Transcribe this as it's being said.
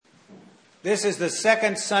This is the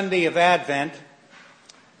second Sunday of Advent,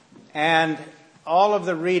 and all of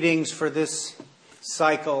the readings for this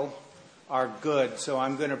cycle are good, so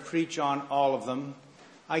I'm going to preach on all of them.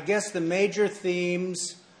 I guess the major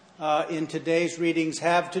themes in today's readings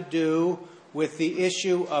have to do with the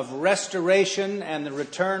issue of restoration and the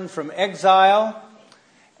return from exile,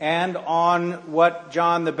 and on what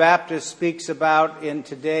John the Baptist speaks about in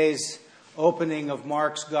today's opening of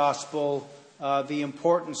Mark's Gospel, the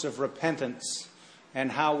importance of repentance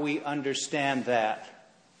and how we understand that.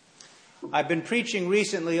 I've been preaching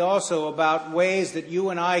recently also about ways that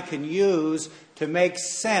you and I can use to make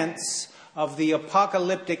sense of the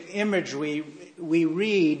apocalyptic imagery we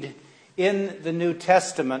read in the New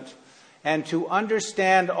Testament, and to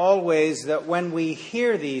understand always that when we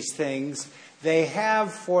hear these things, they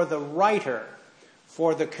have for the writer,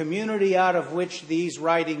 for the community out of which these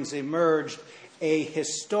writings emerged, a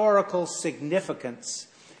historical significance.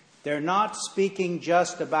 They're not speaking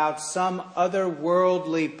just about some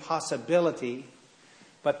otherworldly possibility,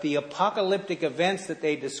 but the apocalyptic events that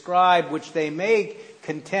they describe, which they may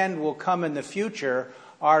contend will come in the future,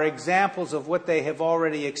 are examples of what they have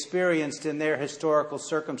already experienced in their historical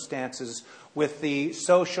circumstances with the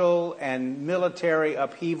social and military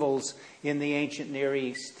upheavals in the ancient Near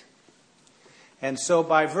East. And so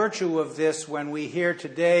by virtue of this, when we hear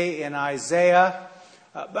today in Isaiah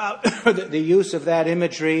about the use of that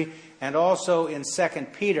imagery, and also in 2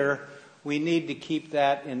 Peter, we need to keep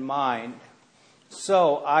that in mind.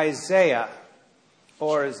 So Isaiah,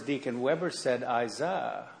 or as Deacon Weber said,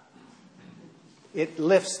 Isaiah, it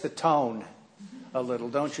lifts the tone a little,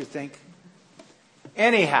 don't you think?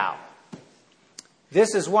 Anyhow,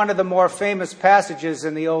 this is one of the more famous passages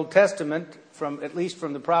in the Old Testament, at least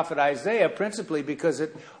from the prophet Isaiah, principally because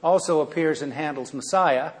it also appears in Handel's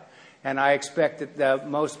Messiah. And I expect that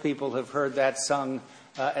most people have heard that sung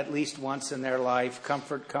at least once in their life.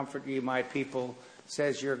 Comfort, comfort ye my people,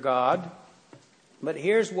 says your God. But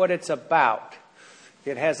here's what it's about.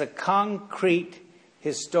 It has a concrete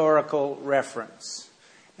historical reference,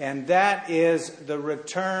 and that is the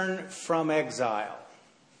return from exile.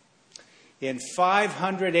 In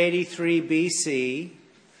 583 BC,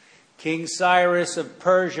 King Cyrus of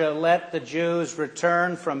Persia let the Jews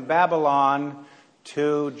return from Babylon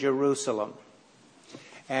to Jerusalem.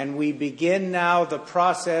 And we begin now the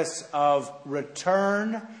process of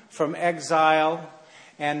return from exile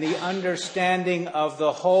and the understanding of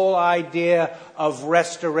the whole idea of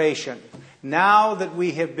restoration. Now that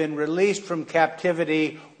we have been released from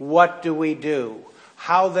captivity, what do?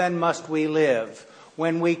 How then must we live?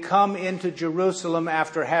 When we come into Jerusalem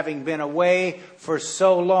after having been away for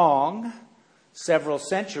so long, several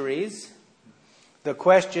centuries, the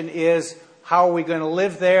question is, how are we going to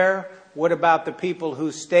live there? What about the people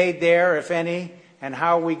who stayed there, if any? And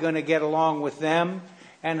how are we going to get along with them?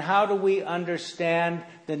 And how do we understand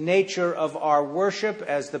the nature of our worship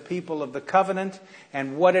as the people of the covenant,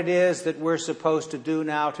 and what it is that we're supposed to do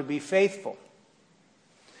now to be faithful?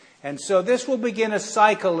 And so this will begin a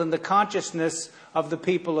cycle in the consciousness of the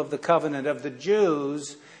people of the covenant, of the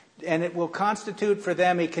Jews, and it will constitute for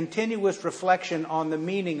them a continuous reflection on the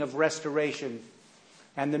meaning of restoration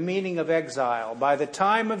and the meaning of exile. By the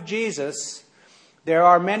time of Jesus, there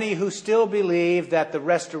are many who still believe that the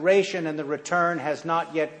restoration and the return has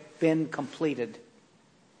not yet been completed,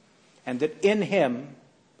 and that in Him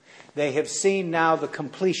they have seen now the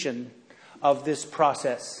completion of this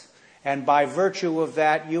process. And by virtue of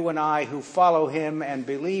that, you and I who follow Him and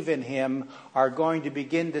believe in Him are going to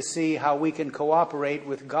begin to see how we can cooperate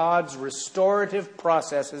with God's restorative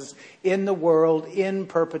processes in the world in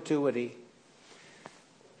perpetuity.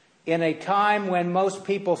 In a time when most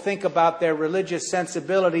people think about their religious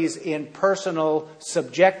sensibilities in personal,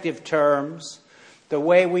 subjective terms, the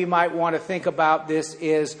way we might want to think about this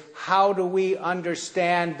is, how do we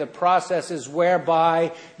understand the processes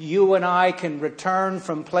whereby you and I can return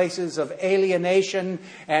from places of alienation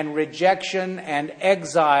and rejection and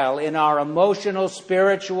exile in our emotional,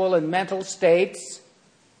 spiritual, and mental states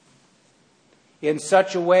in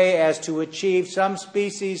such a way as to achieve some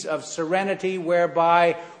species of serenity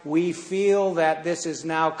whereby we feel that this is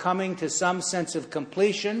now coming to some sense of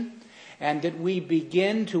completion, and that we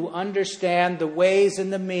begin to understand the ways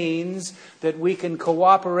and the means that we can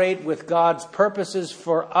cooperate with God's purposes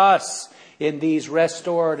for us in these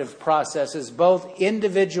restorative processes, both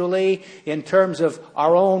individually in terms of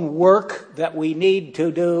our own work that we need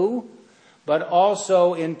to do, but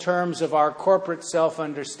also in terms of our corporate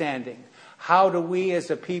self-understanding. How do we as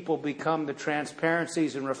a people become the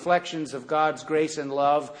transparencies and reflections of God's grace and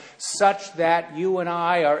love such that you and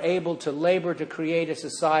I are able to labor to create a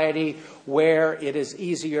society where it is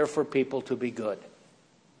easier for people to be good?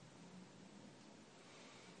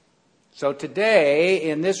 So today,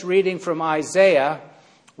 in this reading from Isaiah,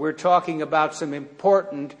 we're talking about some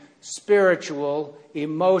important spiritual,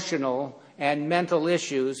 emotional, and mental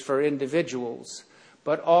issues for individuals,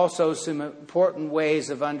 but also some important ways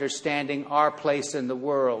of understanding our place in the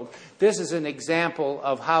world. This is an example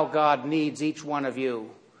of how God needs each one of you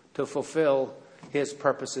to fulfill His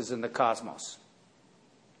purposes in the cosmos.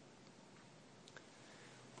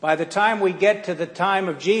 By the time we get to the time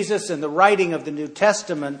of Jesus and the writing of the New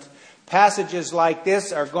Testament, passages like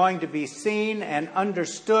this are going to be seen and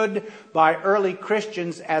understood by early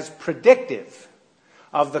Christians as predictive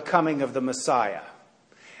of the coming of the Messiah.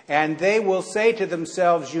 And they will say to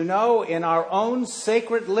themselves, you know, in our own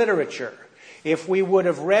sacred literature, if we would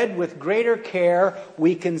have read with greater care,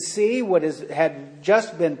 we can see what had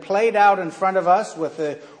just been played out in front of us with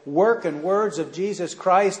the work and words of Jesus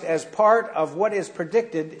Christ as part of what is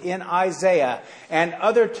predicted in Isaiah and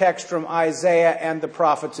other texts from Isaiah and the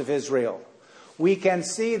prophets of Israel. We can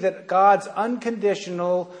see that God's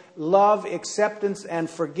unconditional love, acceptance, and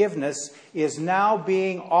forgiveness is now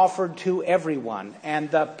being offered to everyone. And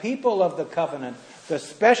the people of the covenant, the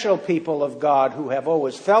special people of God who have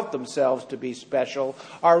always felt themselves to be special,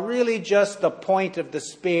 are really just the point of the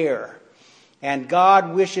spear. And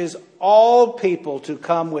God wishes all people to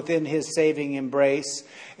come within His saving embrace.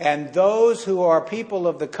 And those who are people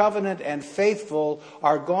of the covenant and faithful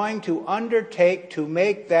are going to undertake to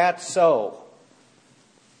make that so.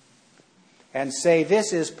 And say,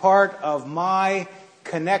 this is part of my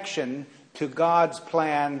connection to God's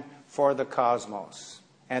plan for the cosmos.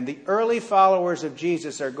 And the early followers of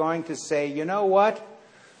Jesus are going to say, you know what?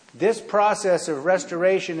 This process of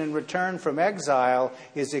restoration and return from exile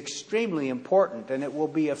is extremely important, and it will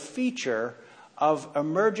be a feature of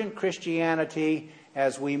emergent Christianity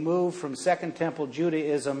as we move from Second Temple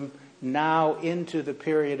Judaism now into the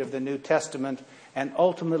period of the New Testament, and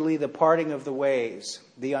ultimately the parting of the ways,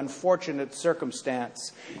 the unfortunate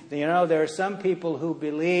circumstance. You know, there are some people who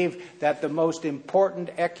believe that the most important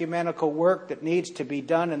ecumenical work that needs to be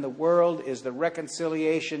done in the world is the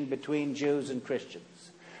reconciliation between Jews and Christians.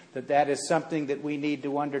 That is something that we need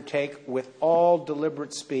to undertake with all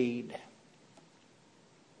deliberate speed.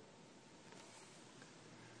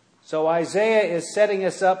 So Isaiah is setting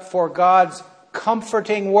us up for God's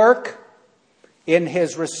comforting work in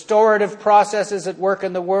His restorative processes at work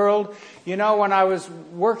in the world. You know, when I was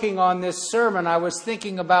working on this sermon, I was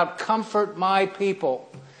thinking about comfort my people.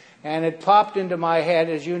 And it popped into my head.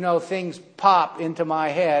 As you know, things pop into my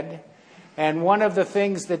head. And one of the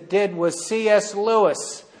things that did was C.S.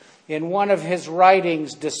 Lewis, in one of his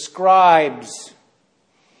writings, describes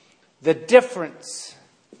the difference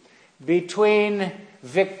between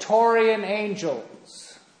Victorian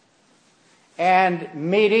angels and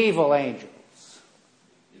medieval angels.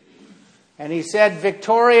 And he said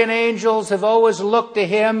Victorian angels have always looked to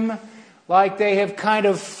him like they have kind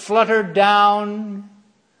of fluttered down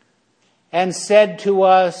and said to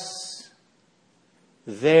us,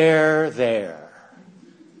 there.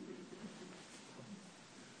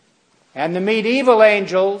 And the medieval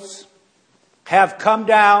angels have come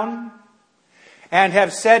down and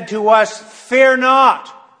have said to us, fear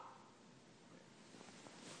not.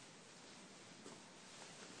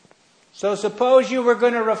 So suppose you were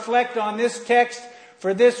going to reflect on this text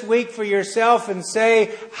for this week for yourself and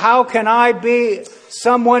say, how can I be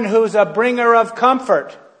someone who's a bringer of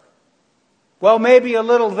comfort? Well, maybe a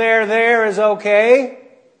little there is okay.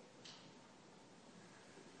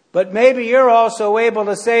 But maybe you're also able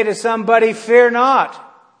to say to somebody, fear not.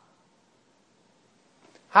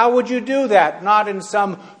 How would you do that? Not in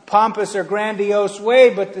some pompous or grandiose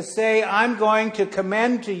way, but to say, I'm going to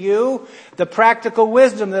commend to you the practical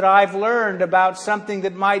wisdom that I've learned about something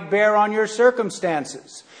that might bear on your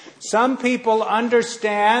circumstances. Some people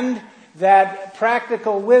understand that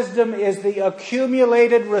practical wisdom is the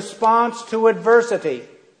accumulated response to adversity.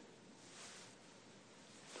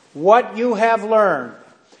 What you have learned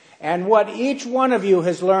and what each one of you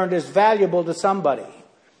has learned is valuable to somebody.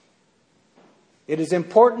 It is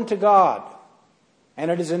important to God,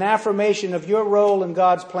 and it is an affirmation of your role in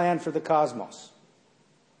God's plan for the cosmos.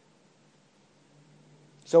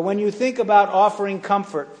 So when you think about offering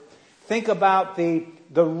comfort, think about the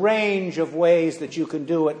range of ways that you can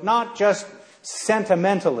do it, not just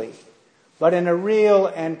sentimentally, but in a real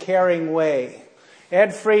and caring way.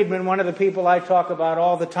 Ed Friedman, one of the people I talk about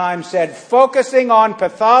all the time, said, focusing on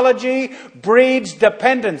pathology breeds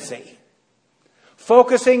dependency.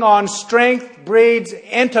 Focusing on strength breeds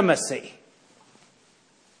intimacy.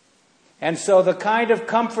 And so the kind of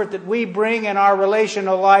comfort that we bring in our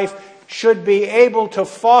relational life should be able to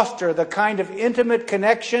foster the kind of intimate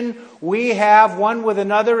connection we have one with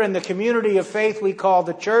another in the community of faith we call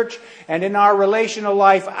the church, and in our relational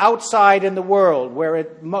life outside in the world where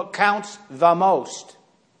it counts the most.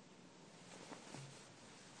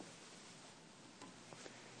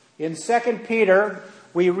 In 2 Peter,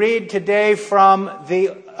 we read today from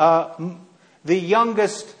the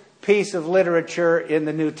youngest piece of literature in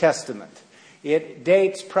the New Testament. It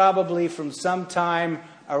dates probably from sometime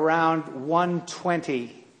around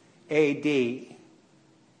 120 A.D.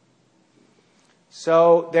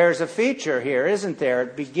 So there's a feature here, isn't there?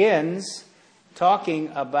 It begins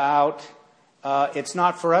talking about it's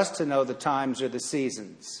not for us to know the times or the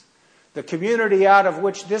seasons. The community out of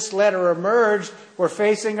which this letter emerged were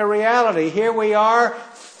facing a reality. Here we are,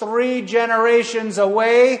 3 generations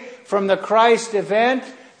away from the Christ event,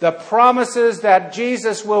 the promises that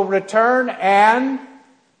Jesus will return, and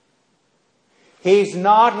He's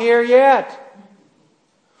not here yet.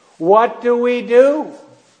 What do we do?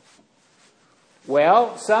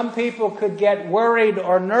 Well, some people could get worried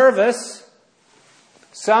or nervous.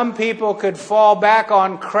 Some people could fall back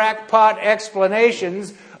on crackpot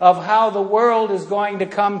explanations of how the world is going to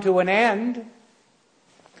come to an end.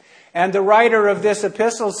 And the writer of this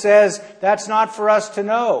epistle says that's not for us to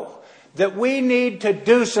know. That we need to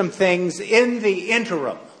do some things in the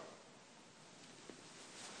interim.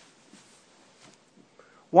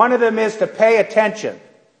 One of them is to pay attention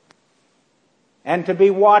and to be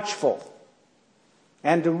watchful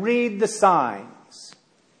and to read the signs.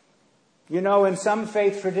 You know, in some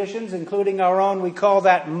faith traditions, including our own, we call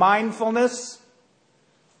that mindfulness.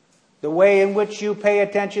 The way in which you pay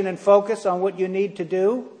attention and focus on what you need to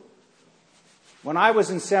do. When I was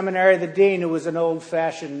in seminary, the dean, who was an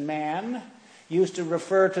old-fashioned man, used to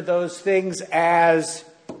refer to those things as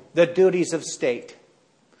the duties of state.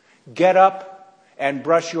 Get up and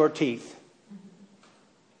brush your teeth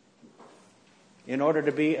in order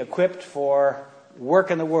to be equipped for work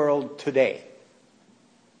in the world today.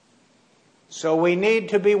 So we need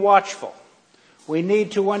to be watchful. We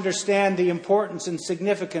need to understand the importance and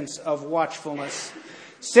significance of watchfulness.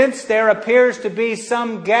 Since there appears to be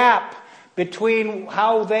some gap between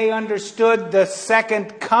how they understood the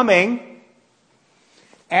second coming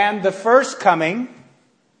and the first coming,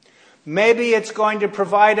 maybe it's going to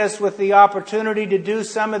provide us with the opportunity to do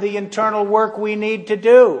some of the internal work we need to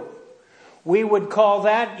do. We would call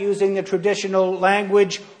that, using the traditional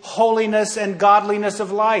language, holiness and godliness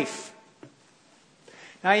of life.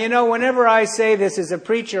 Now, you know, whenever I say this as a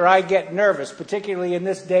preacher, I get nervous, particularly in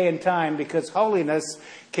this day and time, because holiness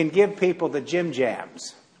can give people the jim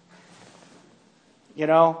jams. You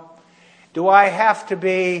know, do I have to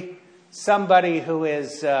be somebody who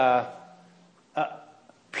is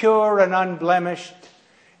pure and unblemished?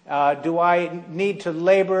 Do I need to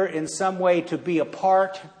labor in some way to be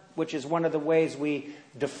apart, which is one of the ways we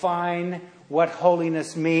define what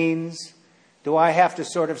holiness means? Do I have to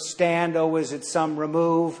sort of stand always at some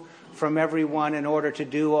remove from everyone in order to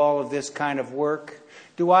do all of this kind of work?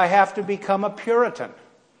 Do I have to become a Puritan?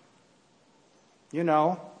 You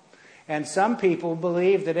know, and some people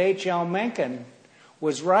believe that H.L. Mencken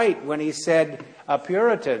was right when he said a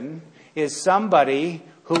Puritan is somebody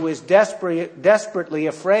who is desperately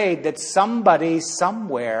afraid that somebody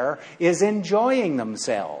somewhere is enjoying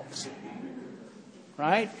themselves.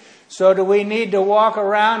 Right? So do we need to walk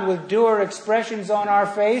around with dour expressions on our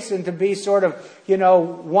face and to be sort of, you know,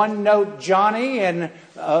 one-note Johnny and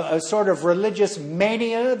a sort of religious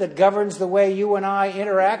mania that governs the way you and I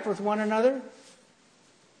interact with one another?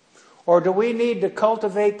 Or do we need to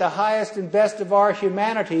cultivate the highest and best of our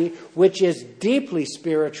humanity, which is deeply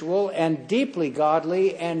spiritual and deeply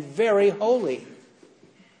godly and very holy?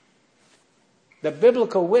 The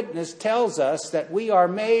biblical witness tells us that we are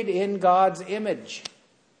made in God's image.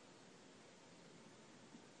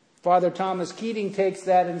 Father Thomas Keating takes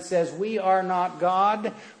that and says, we are not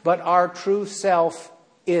God, but our true self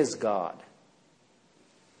is God.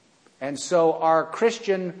 And so our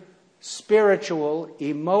Christian spiritual,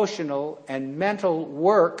 emotional, and mental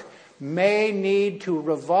work may need to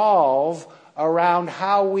revolve around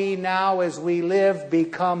how we now, as we live,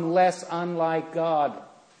 become less unlike God.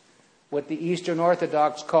 What the Eastern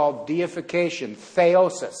Orthodox call deification,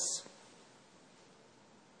 theosis.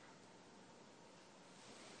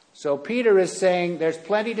 So Peter is saying there's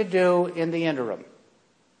plenty to do in the interim.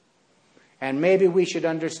 And maybe we should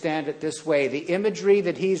understand it this way. The imagery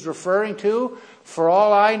that he's referring to, for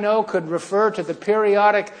all I know, could refer to the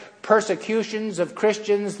periodic persecutions of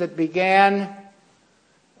Christians that began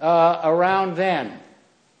around then.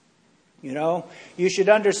 You know, you should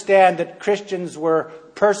understand that Christians were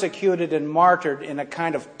persecuted and martyred in a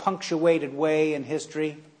kind of punctuated way in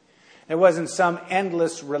history. There wasn't some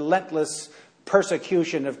endless, relentless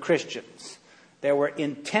persecution of Christians. There were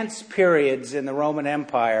intense periods in the Roman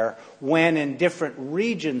Empire when, in different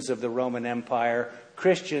regions of the Roman Empire,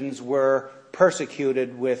 Christians were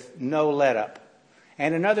persecuted with no let-up.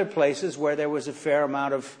 And in other places where there was a fair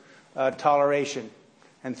amount of toleration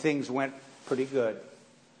and things went pretty good.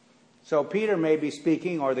 So Peter may be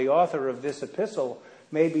speaking, or the author of this epistle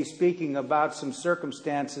may be speaking about some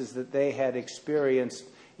circumstances that they had experienced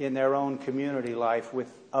in their own community life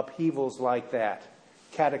with upheavals like that.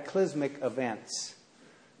 Cataclysmic events,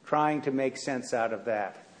 trying to make sense out of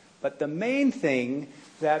that. But the main thing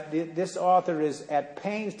that this author is at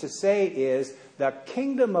pains to say is the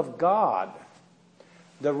kingdom of God,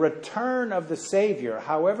 the return of the Savior,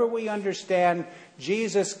 however we understand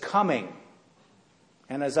Jesus coming.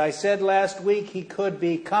 And as I said last week, he could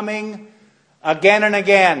be coming again and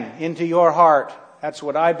again into your heart. That's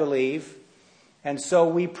what I believe. And so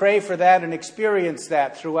we pray for that and experience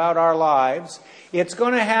that throughout our lives. It's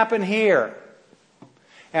going to happen here.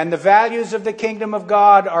 And the values of the kingdom of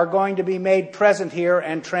God are going to be made present here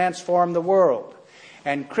and transform the world.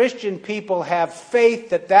 And Christian people have faith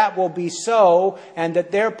that that will be so and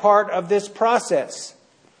that they're part of this process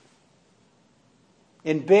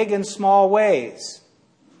in big and small ways.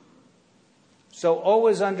 So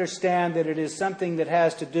always understand that it is something that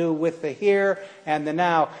has to do with the here and the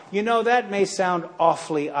now. You know, that may sound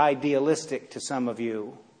awfully idealistic to some of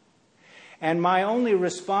you. And my only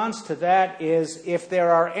response to that is, if there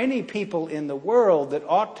are any people in the world that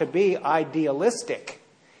ought to be idealistic,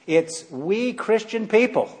 it's we Christian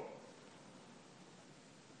people.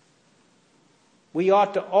 We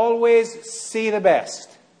ought to always see the best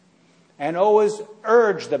and always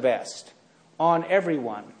urge the best on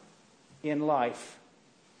everyone in life.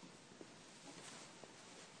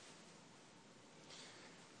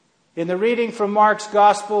 In the reading from Mark's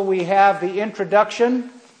Gospel, we have the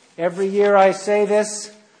introduction. Every year I say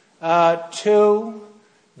this to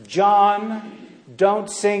John,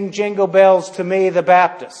 "Don't sing jingle bells to me, the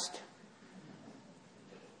Baptist."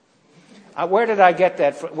 Where did I get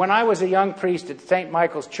that from? When I was a young priest at St.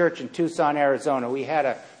 Michael's Church in Tucson, Arizona, we had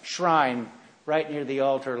a shrine right near the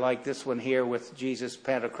altar like this one here with Jesus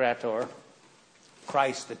Pantocrator.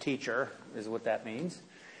 Christ the teacher is what that means.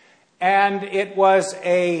 And it was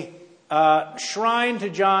a shrine to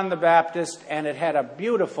John the Baptist, and it had a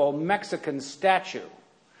beautiful Mexican statue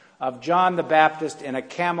of John the Baptist in a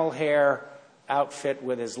camel hair outfit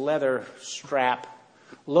with his leather strap,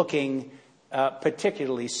 looking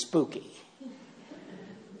particularly spooky.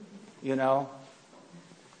 You know?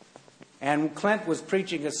 And Clint was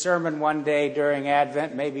preaching a sermon one day during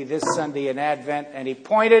Advent, maybe this Sunday in Advent, and he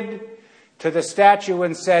pointed to the statue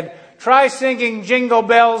and said, "Try singing jingle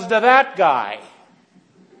bells to that guy."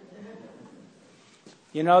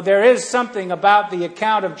 You know, there is something about the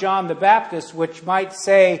account of John the Baptist which might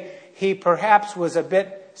say he perhaps was a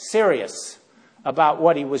bit serious about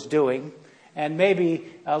what he was doing, and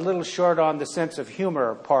maybe a little short on the sense of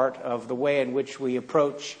humor part of the way in which we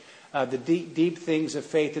approach the deep things of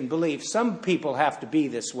faith and belief. Some people have to be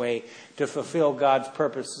this way to fulfill God's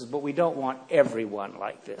purposes, but we don't want everyone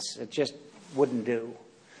like this. It just wouldn't do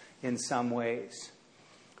in some ways.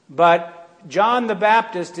 But John the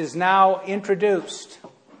Baptist is now introduced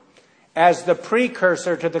as the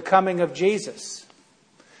precursor to the coming of Jesus.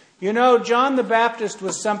 You know, John the Baptist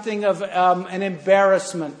was something of an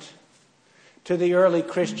embarrassment to the early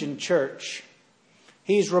Christian church.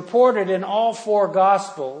 He's reported in all four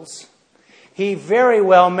Gospels. He very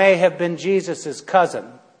well may have been Jesus'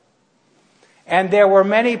 cousin. And there were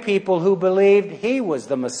many people who believed he was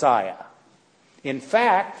the Messiah. In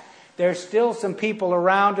fact, there's still some people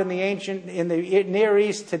around in the Near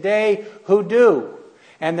East today who do.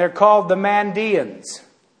 And they're called the Mandeans,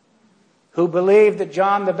 who believe that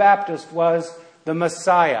John the Baptist was the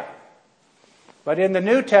Messiah. But in the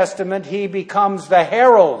New Testament, he becomes the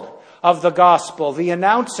herald of the gospel, the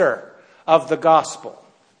announcer of the gospel.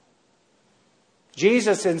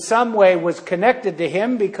 Jesus in some way was connected to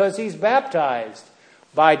him because he's baptized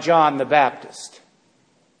by John the Baptist.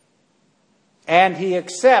 And he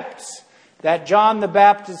accepts that John the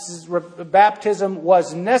Baptist's baptism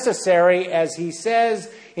was necessary, as he says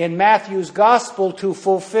in Matthew's gospel, to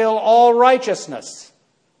fulfill all righteousness.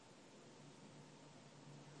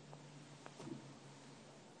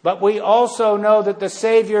 But we also know that the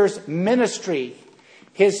Savior's ministry,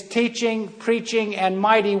 his teaching, preaching, and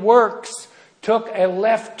mighty works took a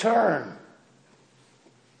left turn.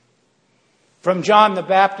 From John the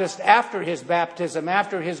Baptist, after his baptism,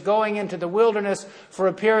 after his going into the wilderness for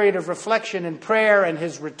a period of reflection and prayer and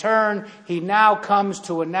his return, he now comes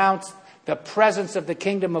to announce the presence of the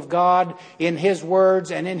kingdom of God in his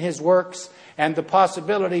words and in his works, and the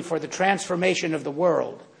possibility for the transformation of the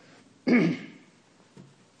world.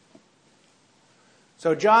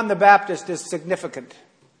 So John the Baptist is significant,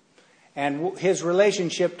 and his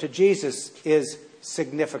relationship to Jesus is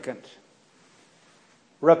significant.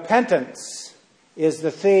 Repentance is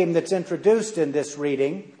the theme that's introduced in this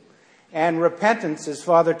reading. And repentance, as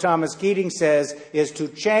Father Thomas Keating says, is to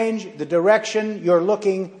change the direction you're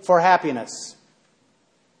looking for happiness.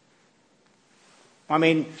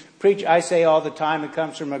 I say all the time, it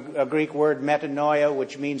comes from a Greek word, metanoia,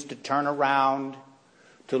 which means to turn around,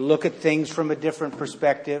 to look at things from a different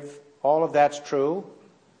perspective. All of that's true.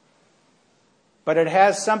 But it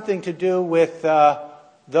has something to do with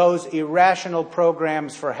those irrational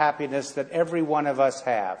programs for happiness that every one of us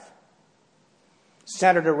have,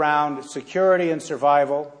 centered around security and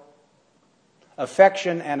survival,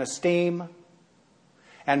 affection and esteem,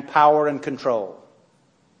 and power and control.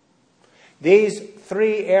 These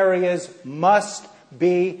three areas must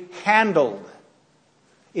be handled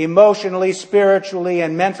emotionally, spiritually,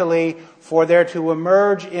 and mentally for there to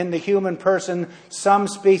emerge in the human person some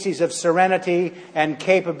species of serenity and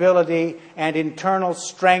capability and internal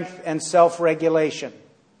strength and self-regulation.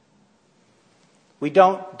 We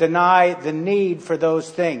don't deny the need for those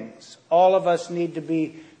things. All of us need to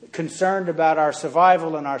be concerned about our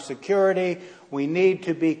survival and our security. We need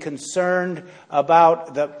to be concerned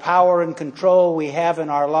about the power and control we have in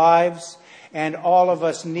our lives. And all of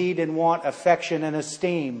us need and want affection and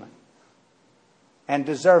esteem and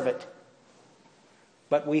deserve it.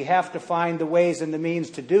 But we have to find the ways and the means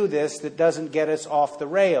to do this that doesn't get us off the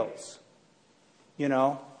rails.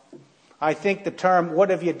 I think the term, "what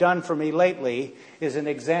have you done for me lately," is an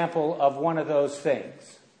example of one of those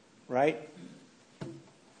things, right?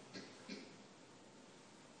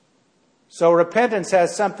 So repentance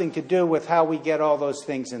has something to do with how we get all those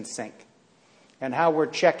things in sync and how we're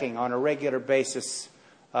checking on a regular basis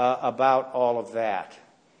about all of that,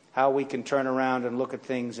 how we can turn around and look at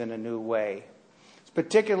things in a new way. It's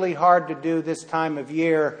particularly hard to do this time of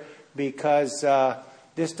year because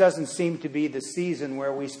this doesn't seem to be the season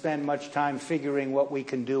where we spend much time figuring what we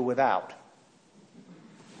can do without.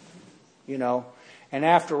 And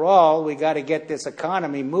after all, we got to get this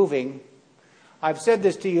economy moving. I've said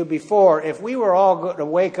this to you before. If we were all going to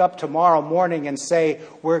wake up tomorrow morning and say,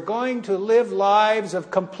 we're going to live lives of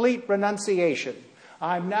complete renunciation.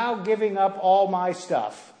 I'm now giving up all my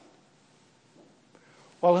stuff.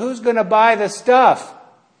 Well, who's going to buy the stuff?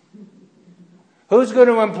 Who's going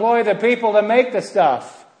to employ the people to make the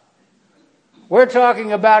stuff? We're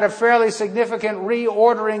talking about a fairly significant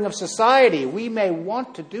reordering of society. We may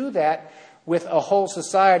want to do that with a whole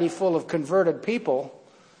society full of converted people.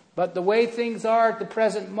 But the way things are at the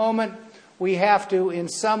present moment, we have to, in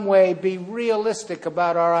some way, be realistic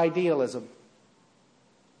about our idealism.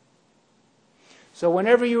 So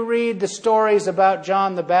whenever you read the stories about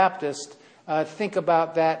John the Baptist, think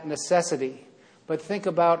about that necessity. But think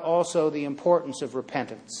about also the importance of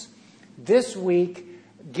repentance. This week,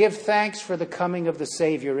 give thanks for the coming of the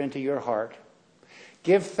Savior into your heart.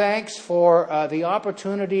 Give thanks for the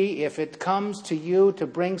opportunity, if it comes to you, to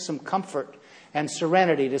bring some comfort and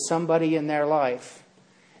serenity to somebody in their life.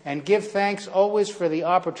 And give thanks always for the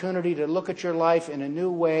opportunity to look at your life in a new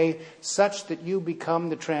way, such that you become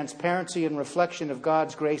the transparency and reflection of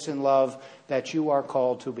God's grace and love that you are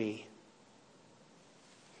called to be.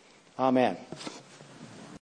 Amen.